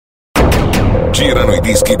Girano i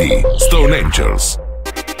dischi di Stoneangels.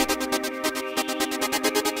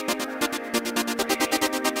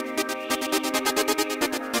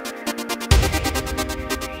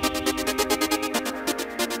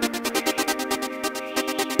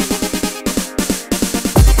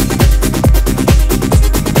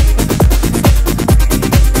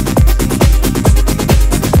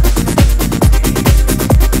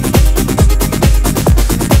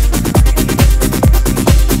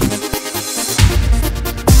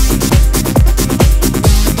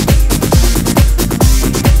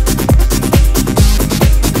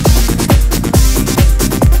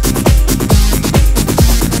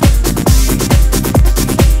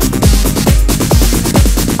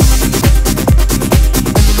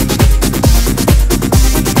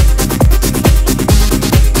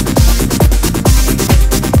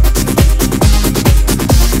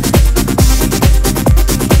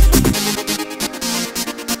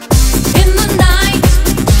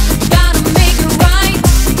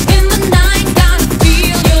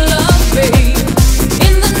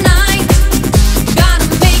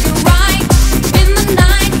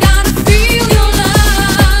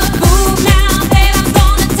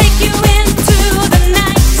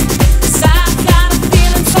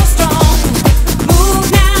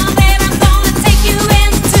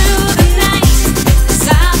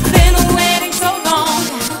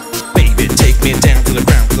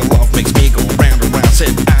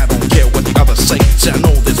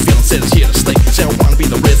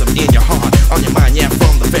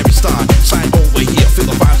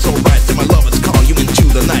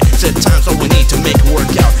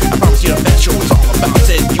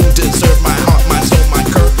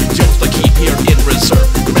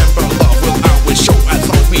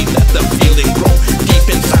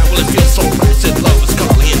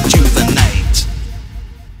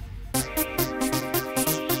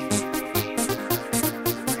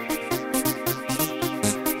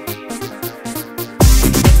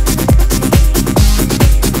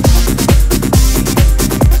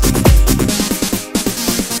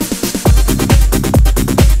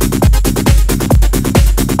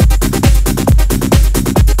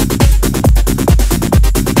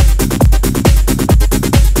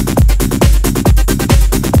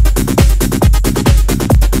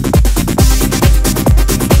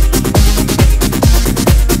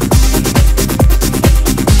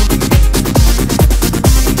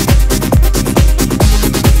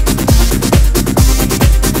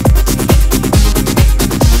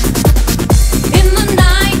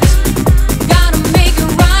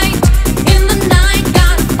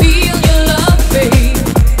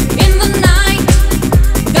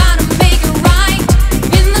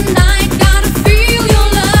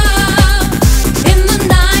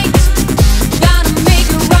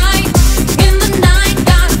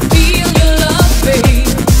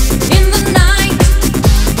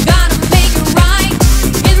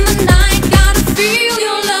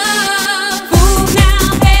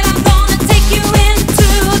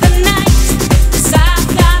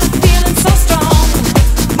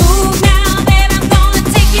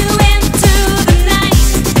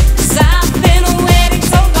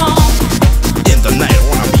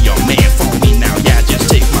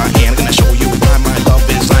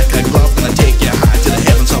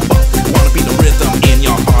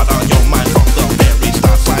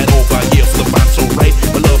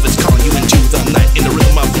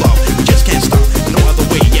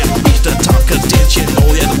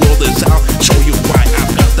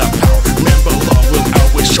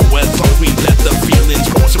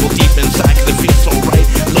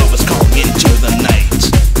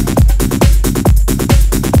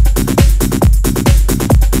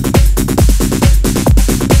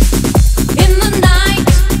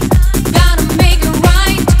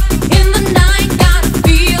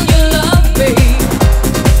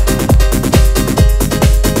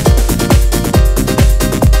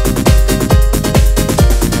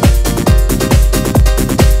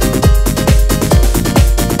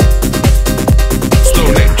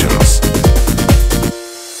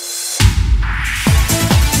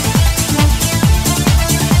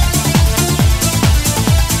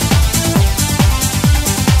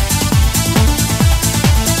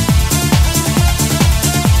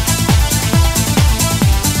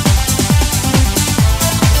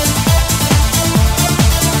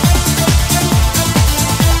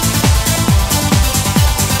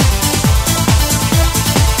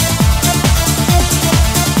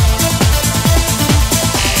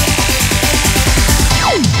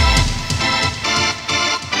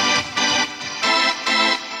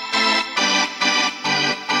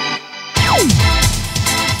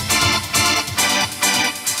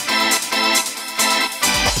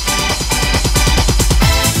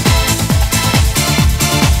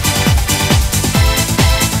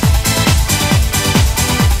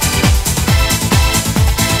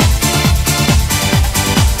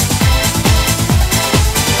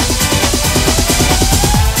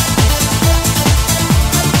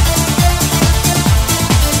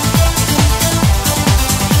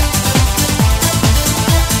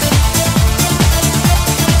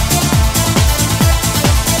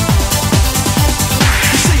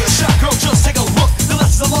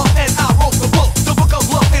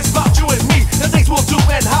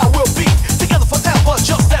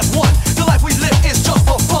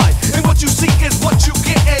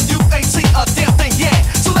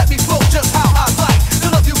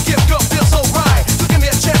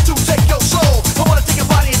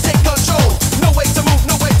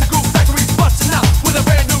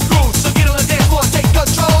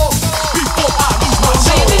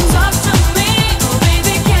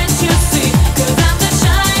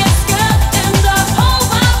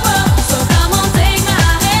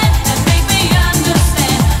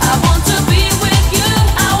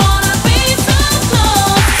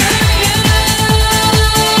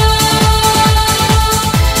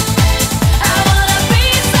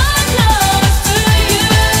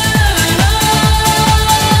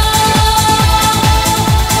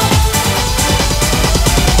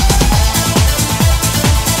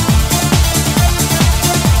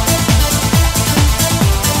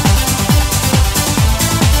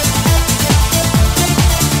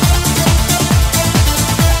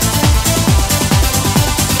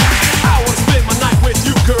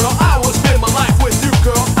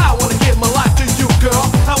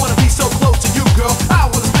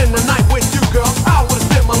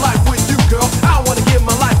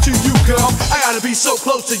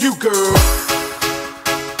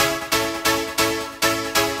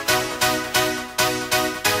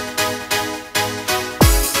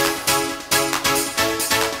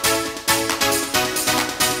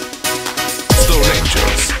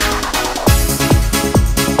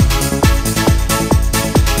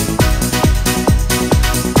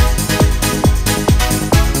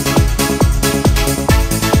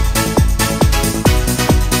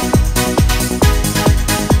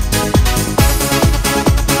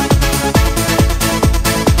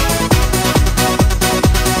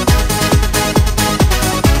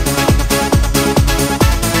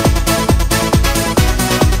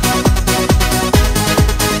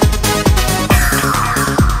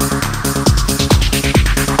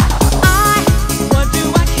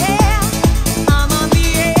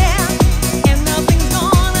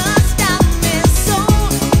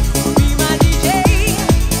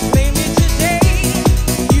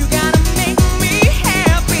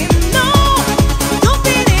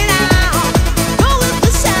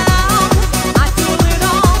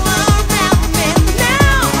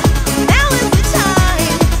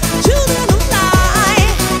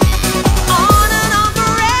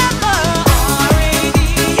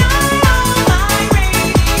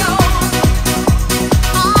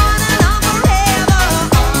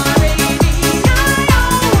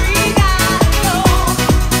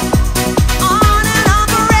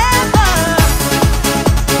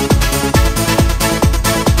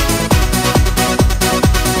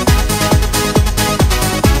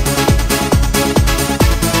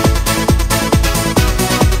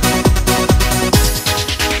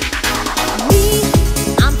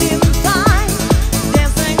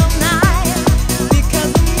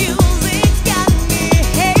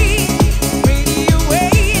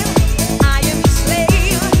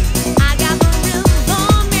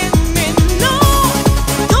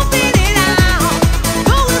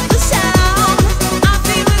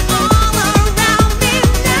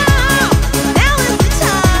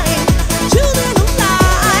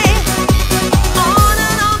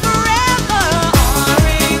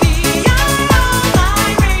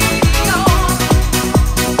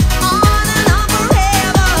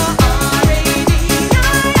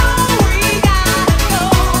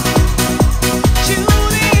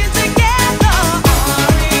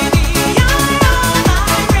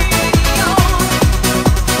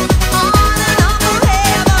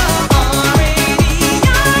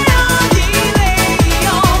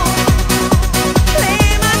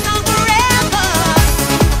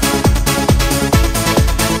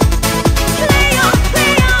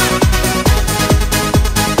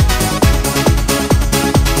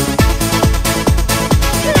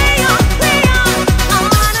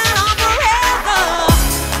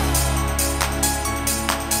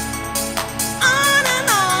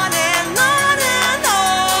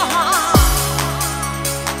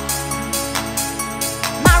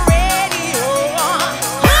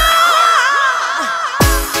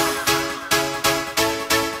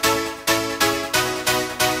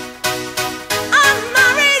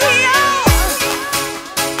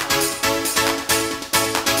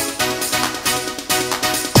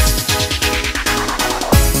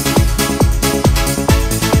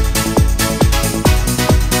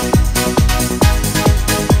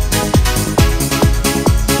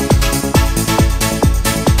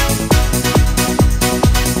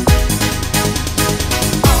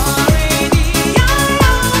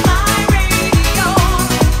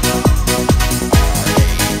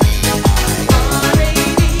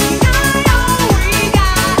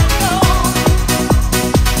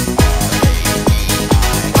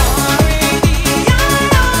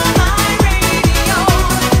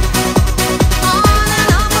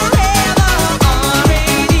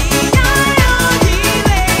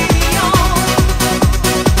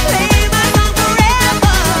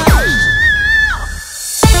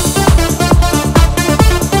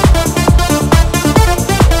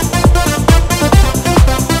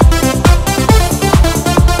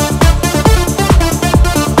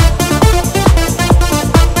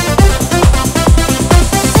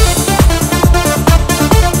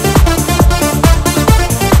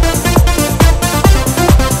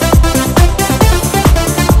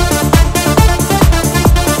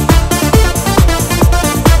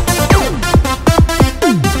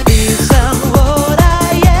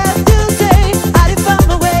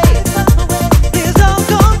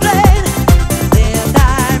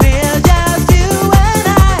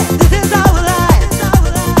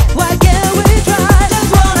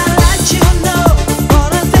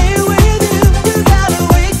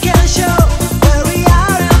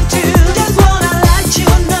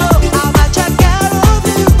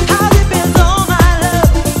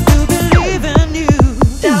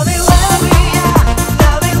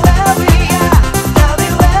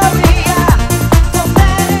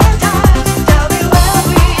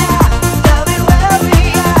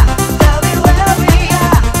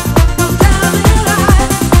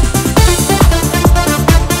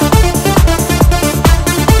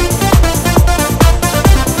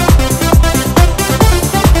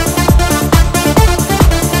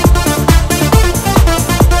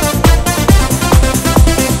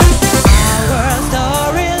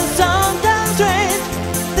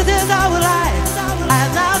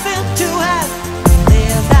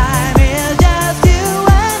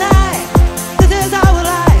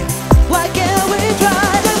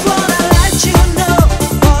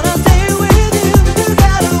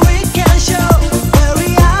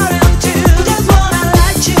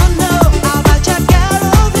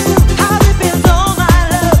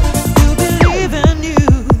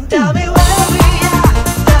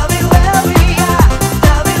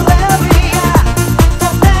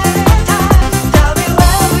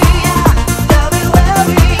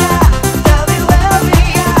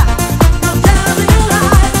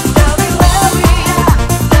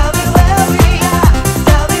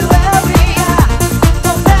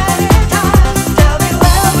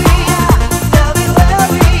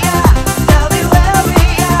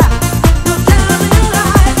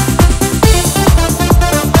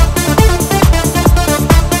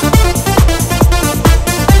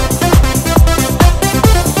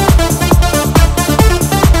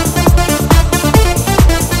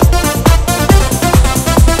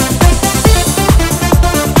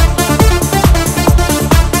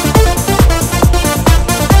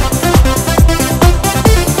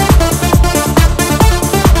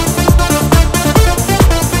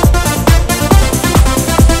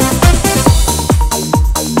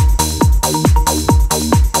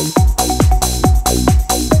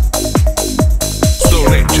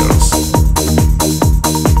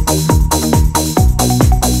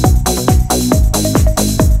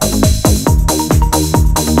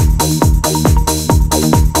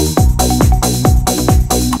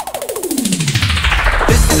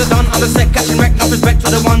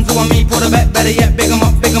 on me, put a bet, better yet, big 'em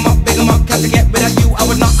up, big 'em up, big 'em up. Can't forget without you, I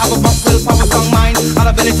would not have a buck. Willpower, strong mind, all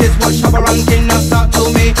abilities, what shove around, can now start to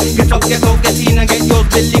me. Get out, get in and get yours.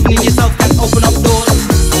 Believing in yourself can open up doors.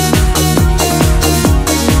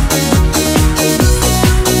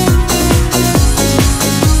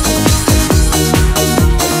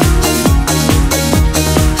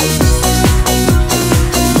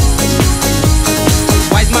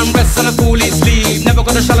 On a foolish sleep, never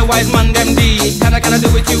got a shallow wise man them deep. Can I do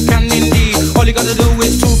it? You can indeed. All you gotta do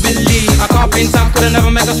is to believe. A carpenter could never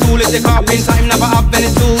make a school. It's the carpenter, him never have any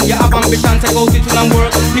tool. You have ambition to go sit and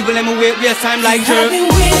work. People let me wait, waste time like jerk. I've been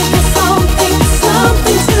waiting for something,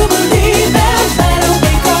 something to believe in. Better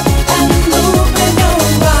wake up and move in your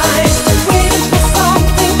mind. Waiting for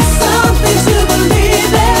something, something to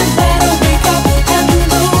believe in. Better wake up and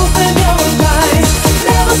move in your mind.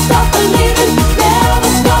 Never stop believing.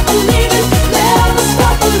 Never stop believing, never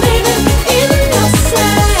stop believing in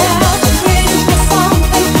yourself. Waiting for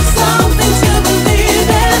something, something to believe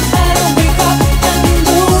in. Better wake up and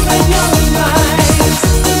move in your mind.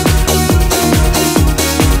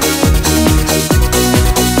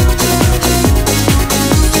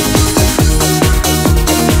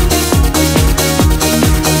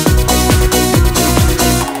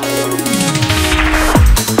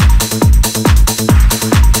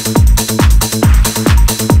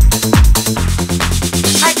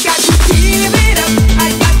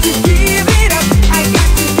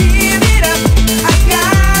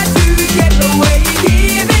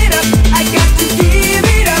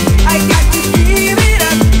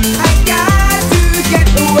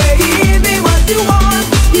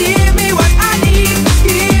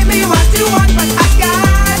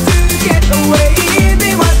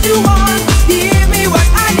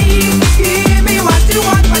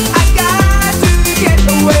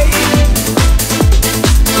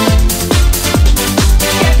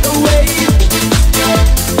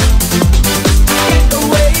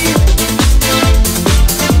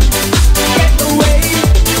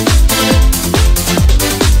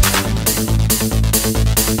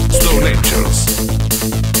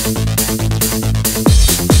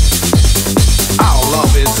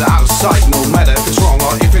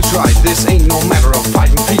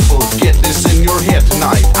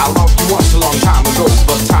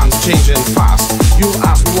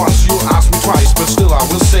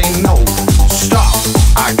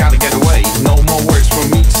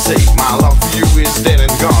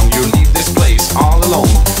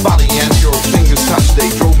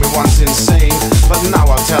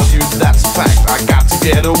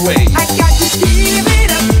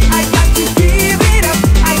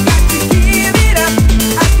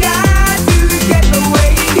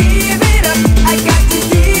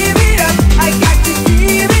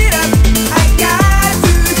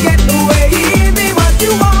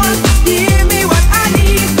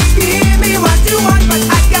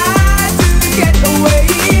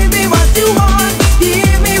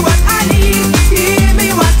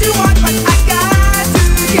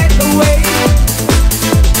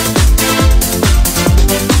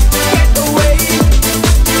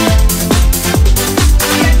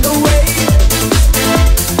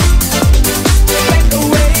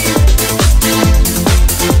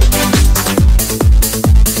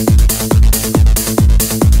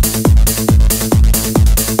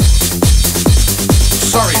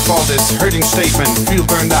 hurting statement, feel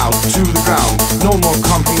burned out to the ground. No more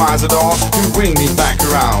compromise at all to bring me back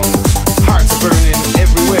around. Hearts are burning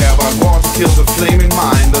everywhere, but water kills the flame in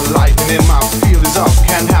mine. The lightning in my field is up,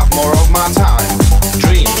 can't have more of my time.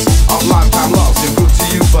 Dreams of lifetime love seem good to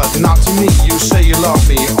you, but not to me. You say you love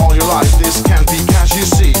me all your life, this can't be cash, you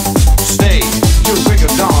see. Stay till break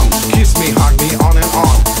of dawn, kiss me, hug me on and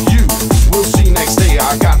on. You will see next day,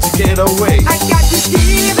 I got to get away. I got to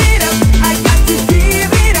give it up, I got to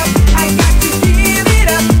give it up, I got to give it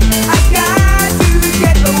up, I got to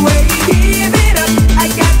get away. Give it up, I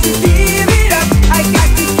got to give it up, I got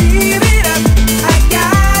to give it up, I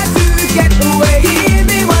got to get away. Give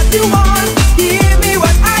me what you want, give me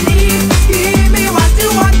what I need, give me what you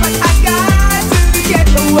want, but I got to get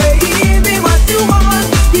away. Give me what you want,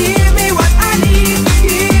 give me what I need,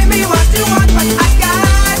 give me what you want, but I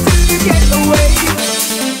got to get away.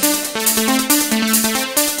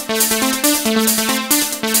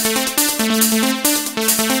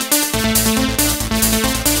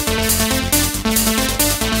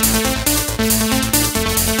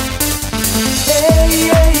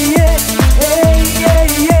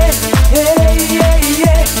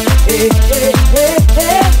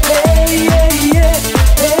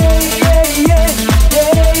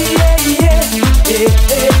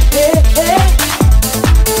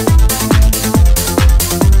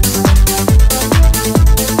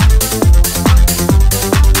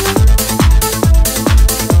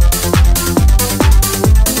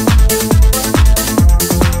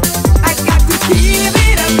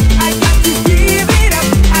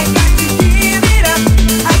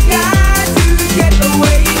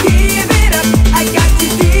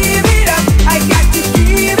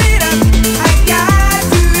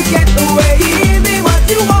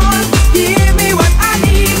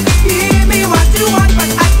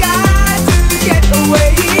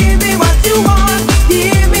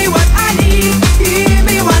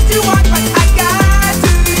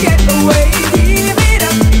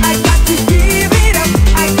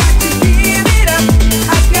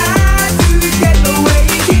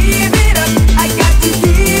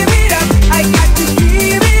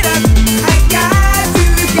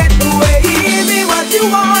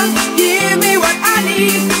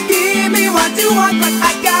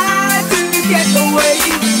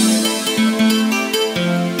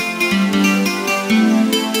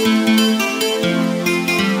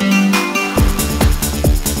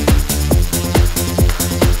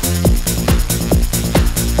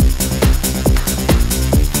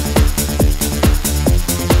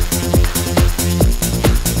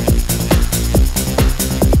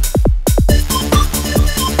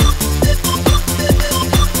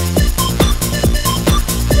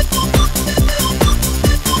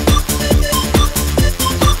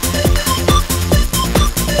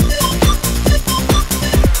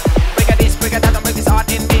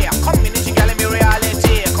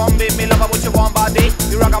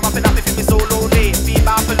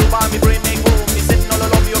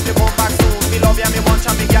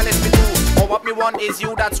 want is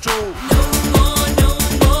you, that's true.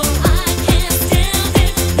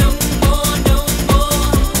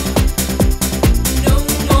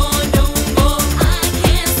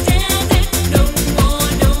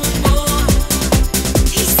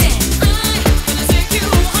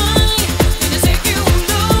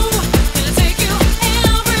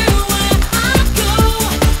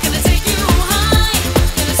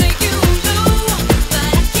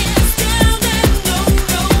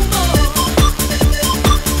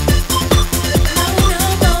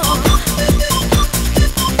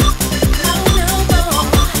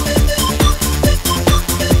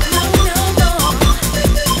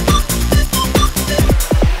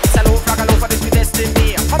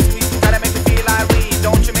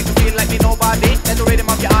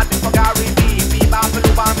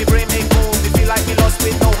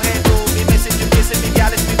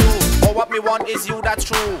 Is you, that's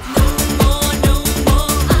true.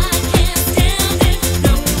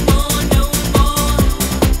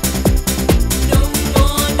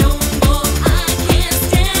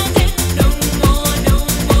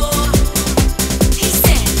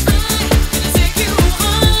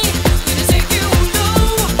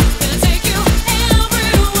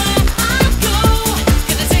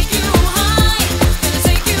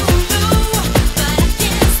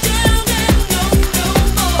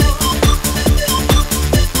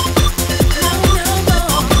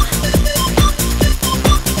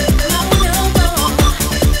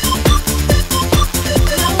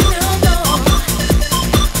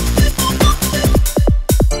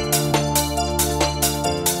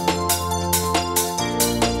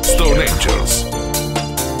 Stoneangels.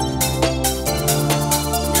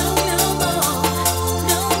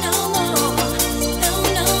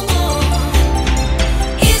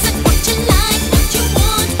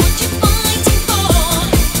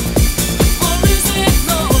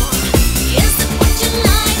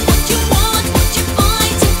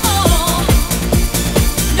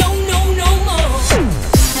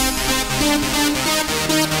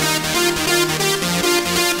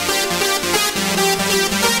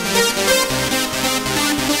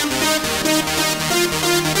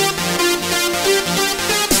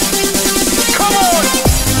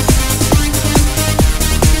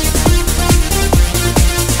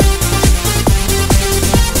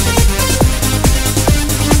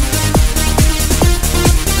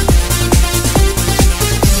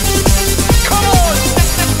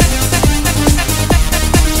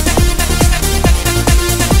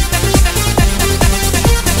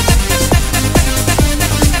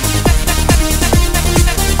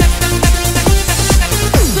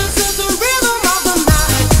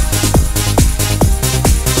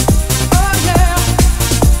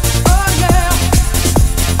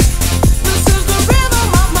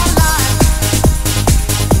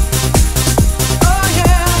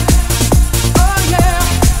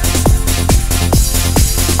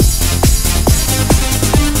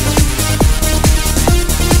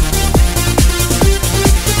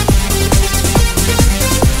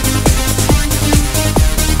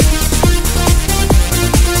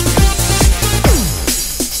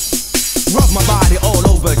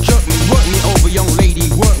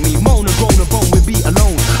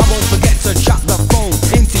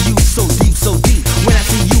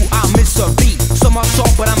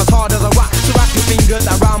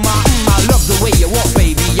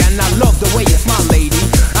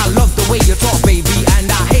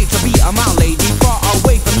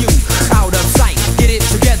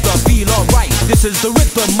 This is the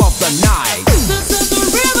rhythm of the night. This is the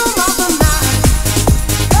rhythm of the night.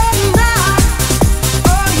 Oh, night.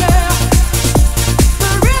 Oh, yeah. The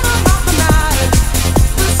rhythm of the night.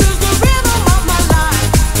 This is the rhythm of my life.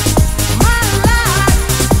 My life.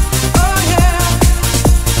 Oh, yeah.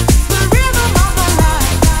 The rhythm of the night.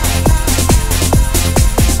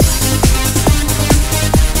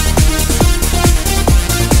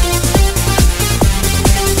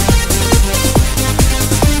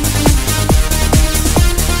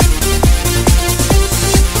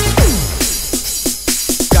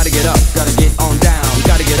 Gotta get up, gotta get on down.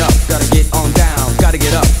 Gotta get up, gotta get on down. Gotta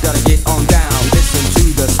get up, gotta get on down. Listen to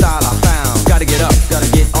the style I found. Gotta get up, gotta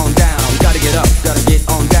get on down. Gotta get up, gotta get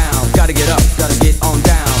on down. Gotta get up, gotta get on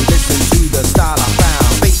down. Listen to the style I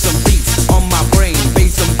found. Bass some beats on my brain.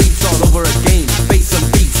 Bass some beats all over again. Bass some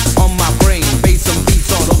beats on my brain. Bass some beats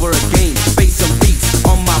all over again. Bass some beats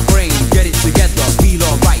on my brain. Get it together, feel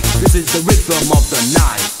alright. This is the rhythm of the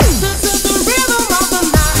night. This is the rhythm of the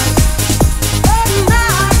night. Oh,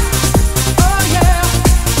 night. Oh, yeah.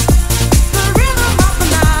 The rhythm of the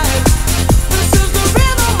night. This is the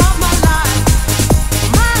rhythm of my life.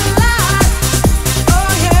 My life.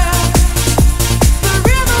 Oh, yeah.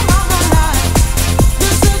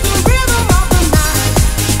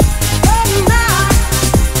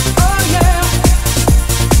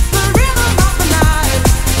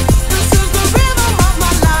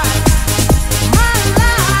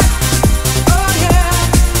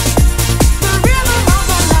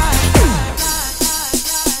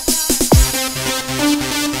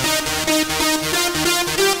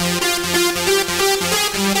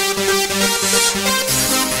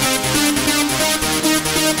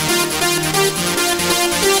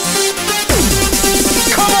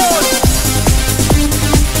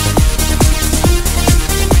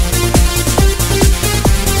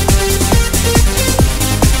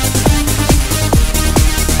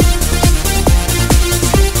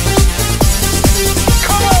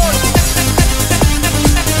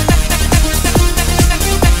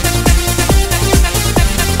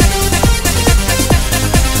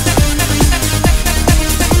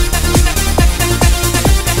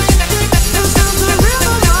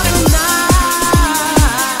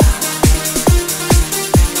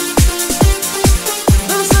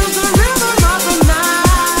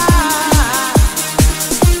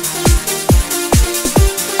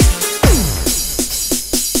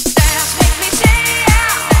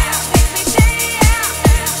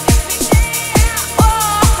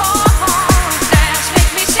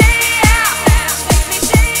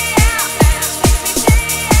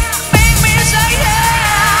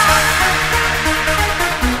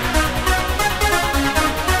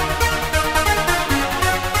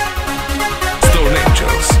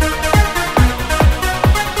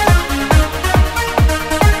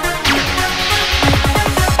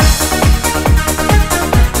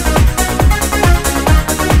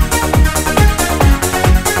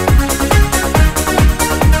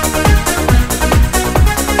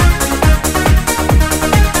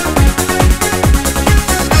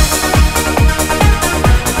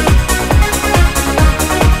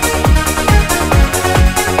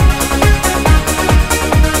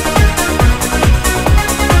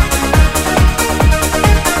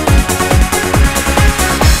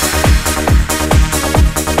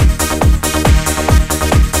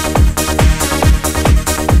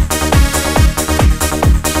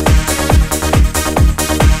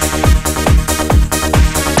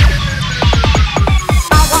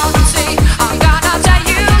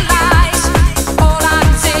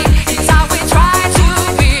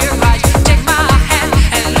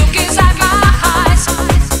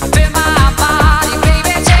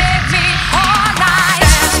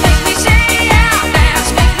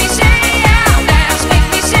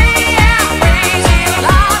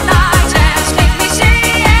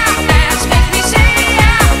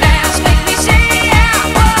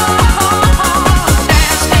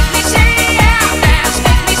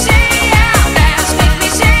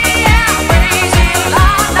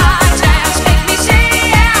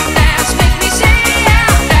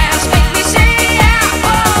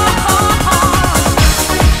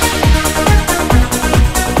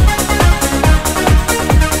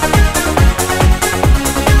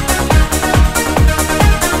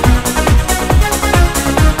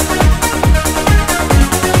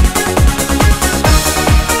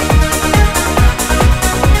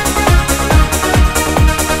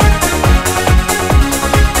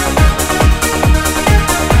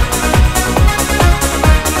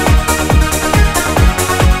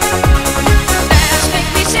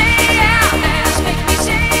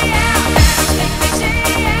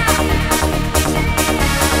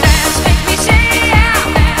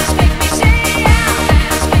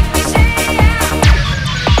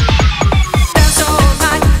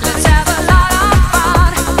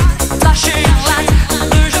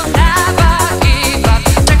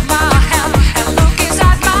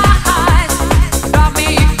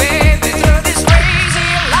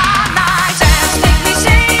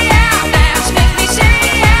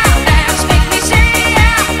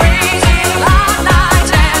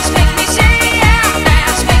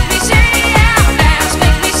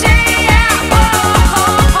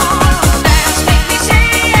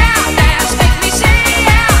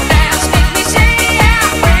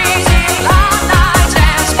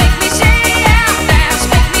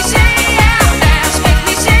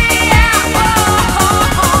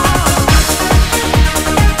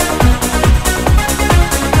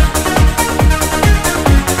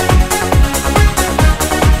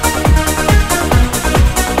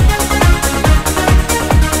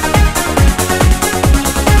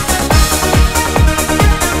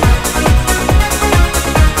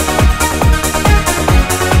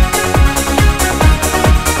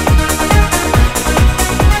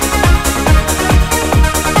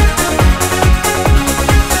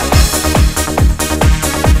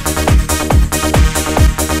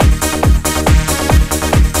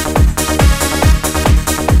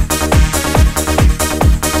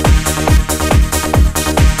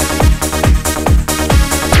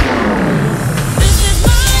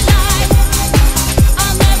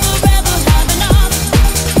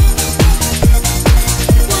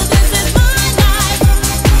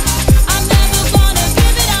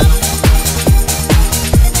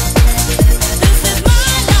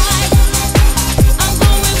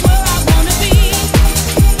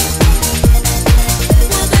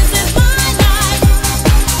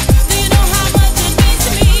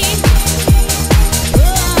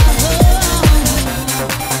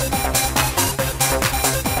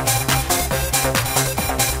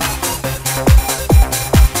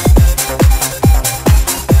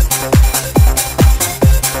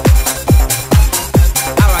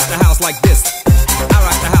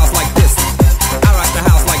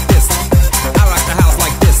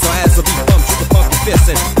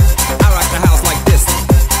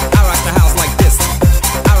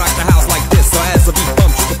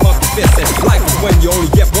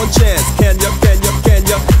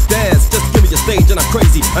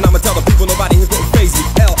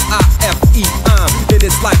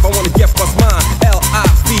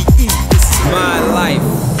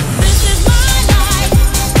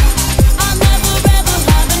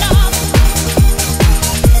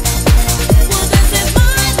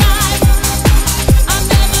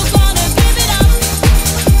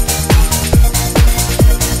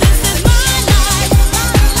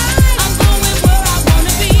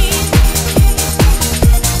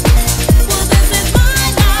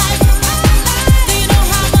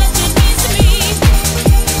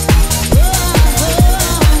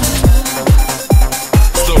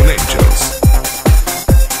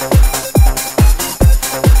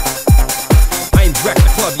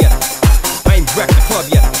 yet. I ain't wrecked the club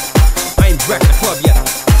yet. I ain't wrecked the club yet.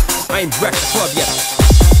 I ain't wrecked the club yet.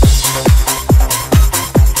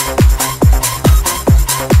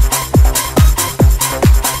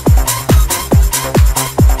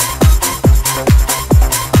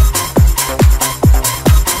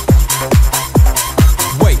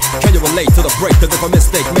 To the break, cause if a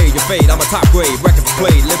mistake made you fade, I'm a top grade, records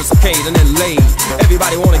played, lyrics arcade and then laid.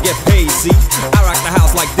 Everybody wanna get paid, see? I rock the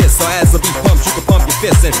house like this, so as the beat pumps, you can pump your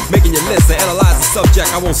fists and making your list and analyze the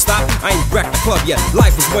subject. I won't stop, I ain't wrecked the club yet.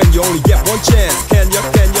 Life is when you only get one chance. Can ya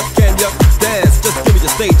dance? Just give me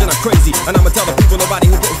the stage and I'm crazy, and I'ma tell the people nobody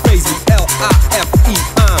who wouldn't phase me. L-I-F-E,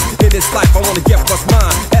 I'm in this life, I wanna get what's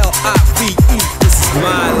mine. L-I-V-E, this is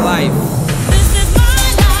my life.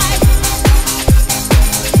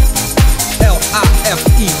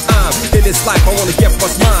 L-I-F-E, I'm in this life, I wanna get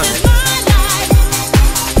what's mine.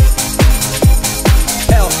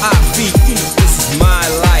 L-I-V-E, this is my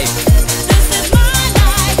life.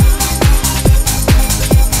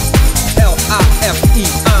 L-I-F-E,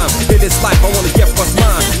 I'm in this life, I wanna get what's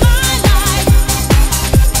mine.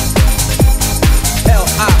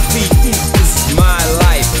 L-I-V-E, this is my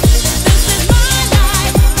life.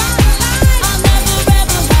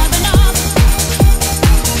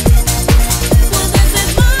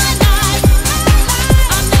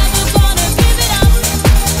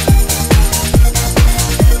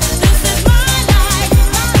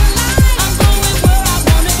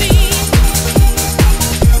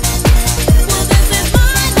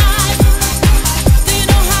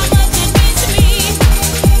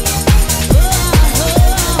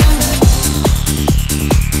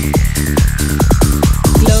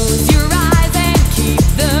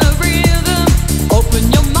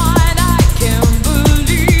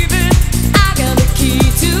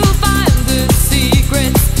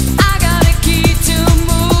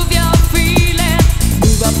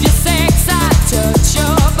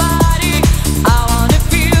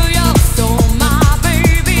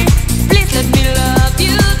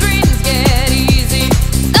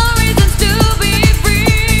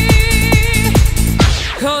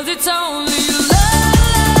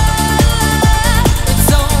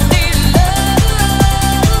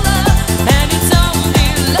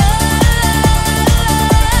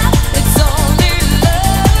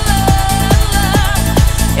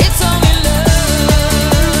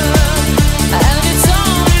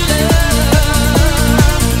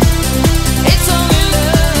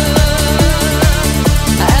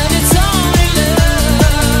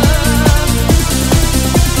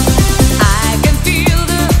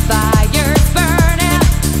 Fire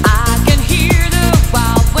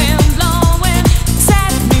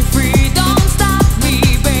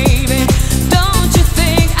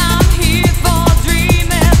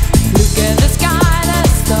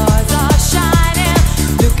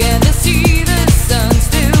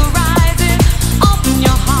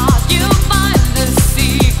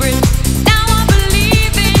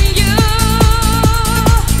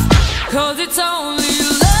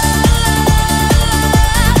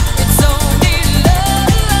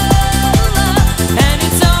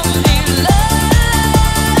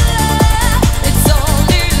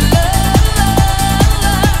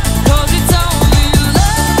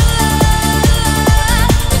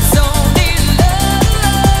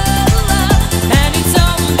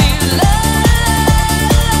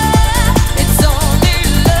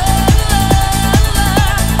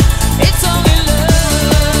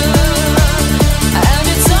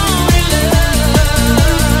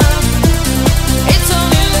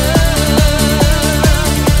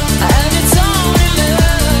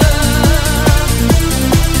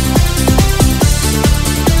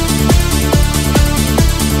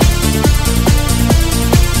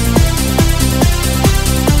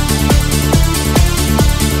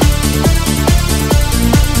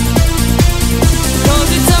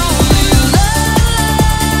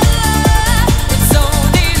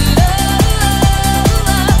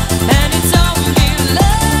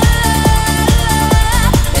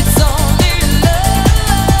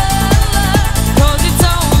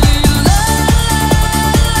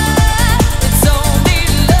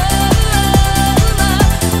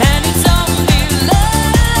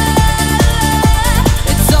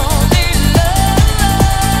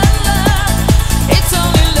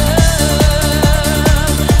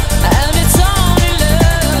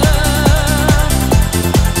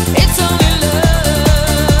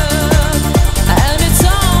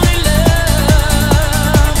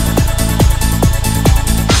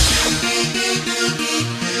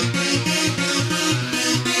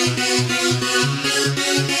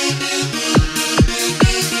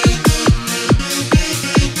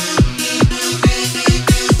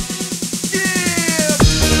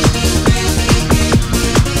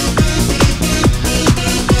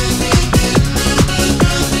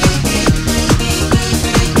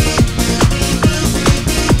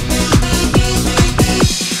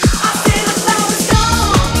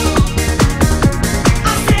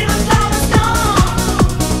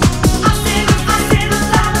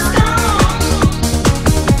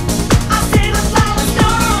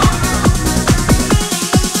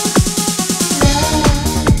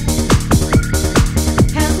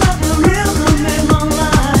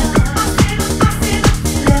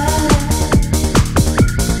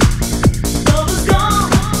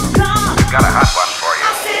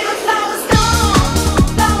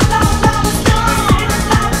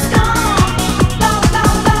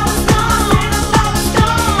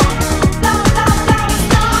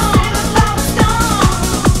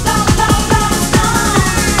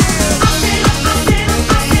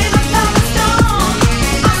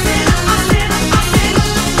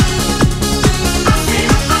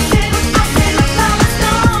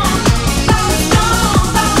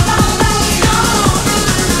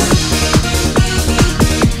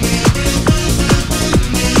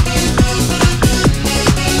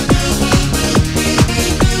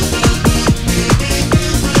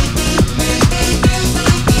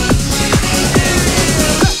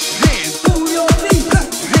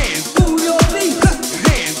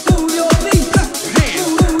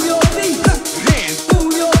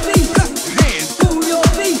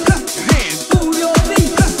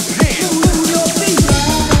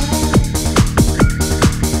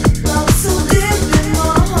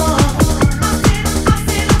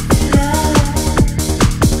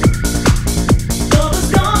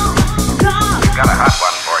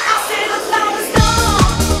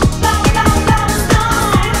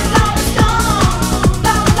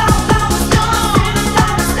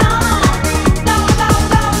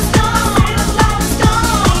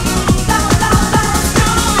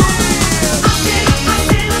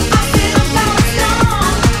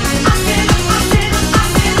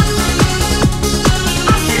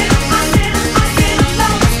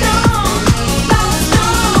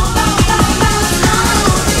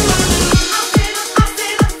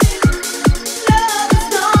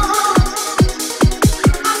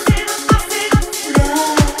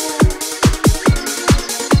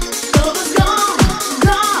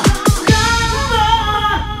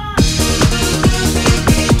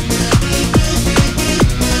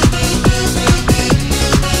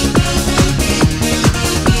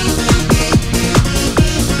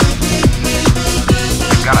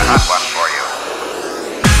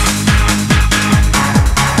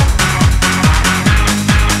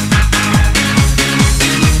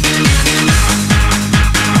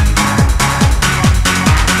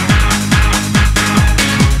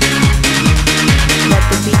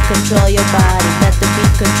control your body. Let the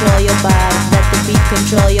beat control your body. Let the beat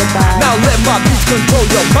control your body. Now let my beat control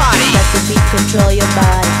your body. Let the beat control your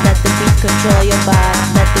body. Let the beat control your body.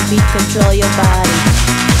 Let the beat control your body.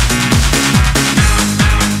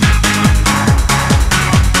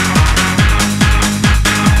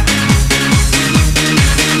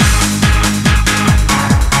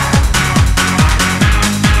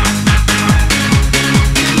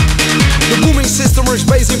 System rings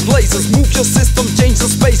bass in places. Move your system, change the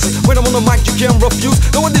spaces. When I'm on the mic you can't refuse.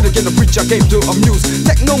 No, I didn't get to preach, I came to amuse.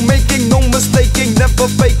 Techno making, no mistaking, never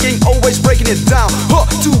faking, always breaking it down.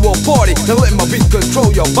 To a party, now let my beat control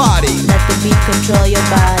your body. Let the beat control your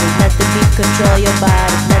body. Let the beat control your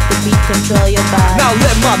body. Let the beat control your body. Now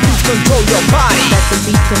let my beat control your body. Let the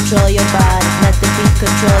beat control your body. Let the beat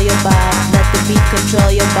control your body. Let the beat control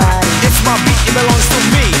your body. It's my beat, it belongs to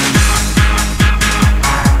me.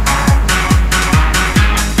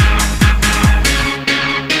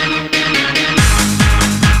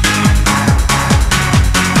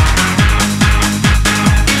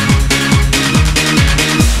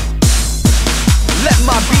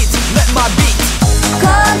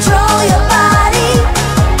 Control your body.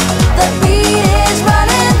 The beat is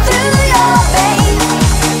running through your veins.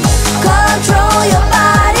 Control your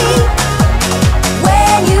body.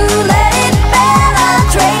 When you let it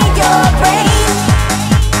penetrate your brain.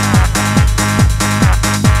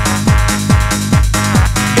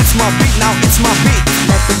 It's my beat now, it's my beat.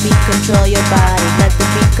 Let the beat control your body. Let the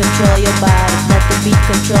beat control your body. Let the beat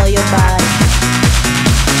control your body.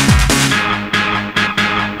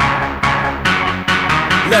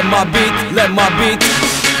 Let my beat, let my beat.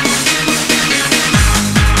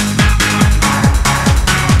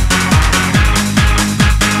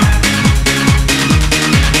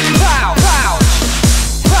 Pow, pow,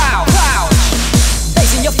 pow, pow.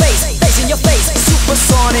 Bass in your face, bass in your face.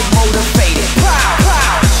 Supersonic motivated. Pow,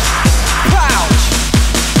 pow, pow.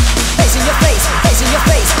 Bass in your face, bass in your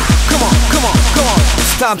face. Come on, come on, come on.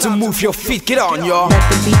 It's time to move your feet, get on, y'all. Let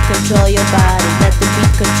the beat control your body. Let the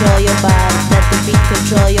beat control your body. Let the beat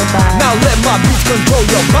control your body. Now let my beat control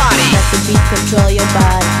your body. Let the beat control your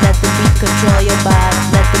body. Let the beat control your body.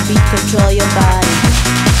 Let the beat control your body.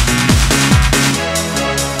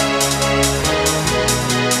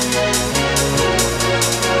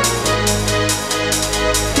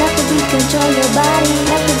 Let the beat control your body.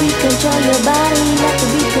 Let the beat control your body. Let the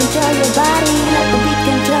beat control your body. Let the beat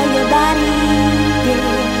control your body.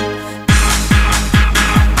 Yeah.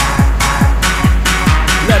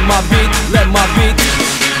 Let my beat, let my beat.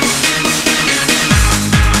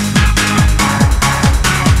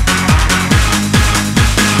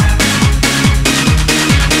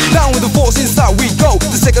 Down with the force, inside we go.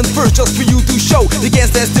 The second verse just for you to show. You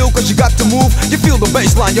can't stand still cause you got to move. You feel the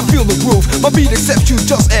bass line, you feel the groove. My beat accepts you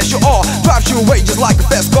just as you are. Drives you away just like a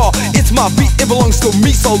fast car. It's my beat, it belongs to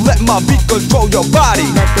me. So let my beat control your body.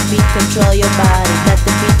 Let the beat control your body. Let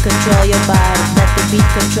the beat control your body. Let the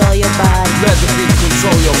beat control your body. Let the beat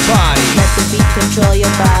control your body. Let the beat control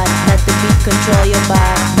your body. Let the beat control your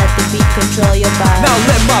body. Let the beat control your body. Now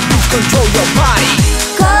let my beat control your body.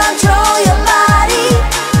 Control your body.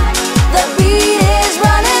 The beat is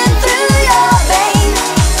running through your veins.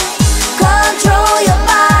 Control your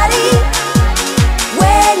body.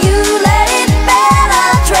 When you let it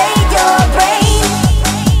penetrate your brain.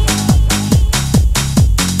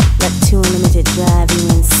 Let Too Unlimited drive you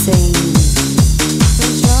insane.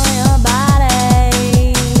 Control your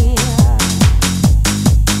body.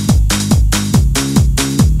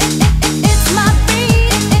 It's my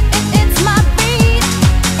beat. It's my beat.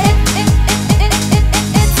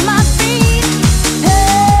 It's my beat.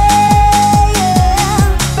 Hey, yeah.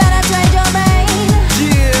 Penetrate your brain.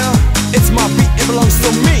 Yeah, it's my beat, it belongs to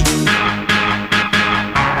me.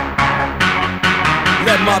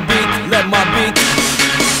 Let my beat, let my beat.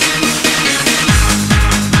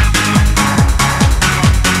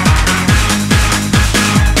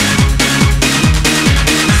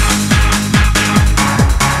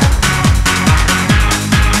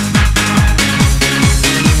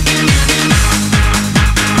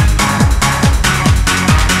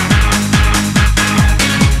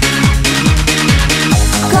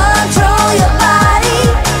 Control your body.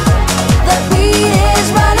 The beat is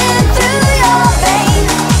running through your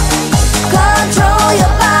veins. Control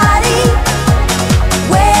your body.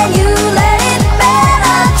 When you let it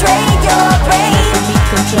penetrate your brain. Let the beat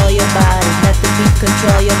control your body. Let the beat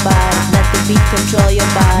control your body. Let the beat control your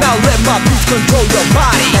body. Now let my beat control your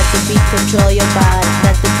body. Let the beat control your body.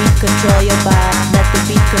 Let the beat control your body. Let the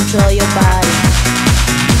beat control your body.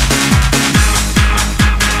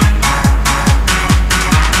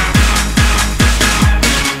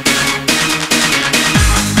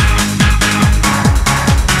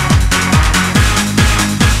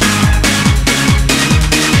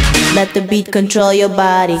 let the beat control your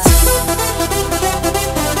body.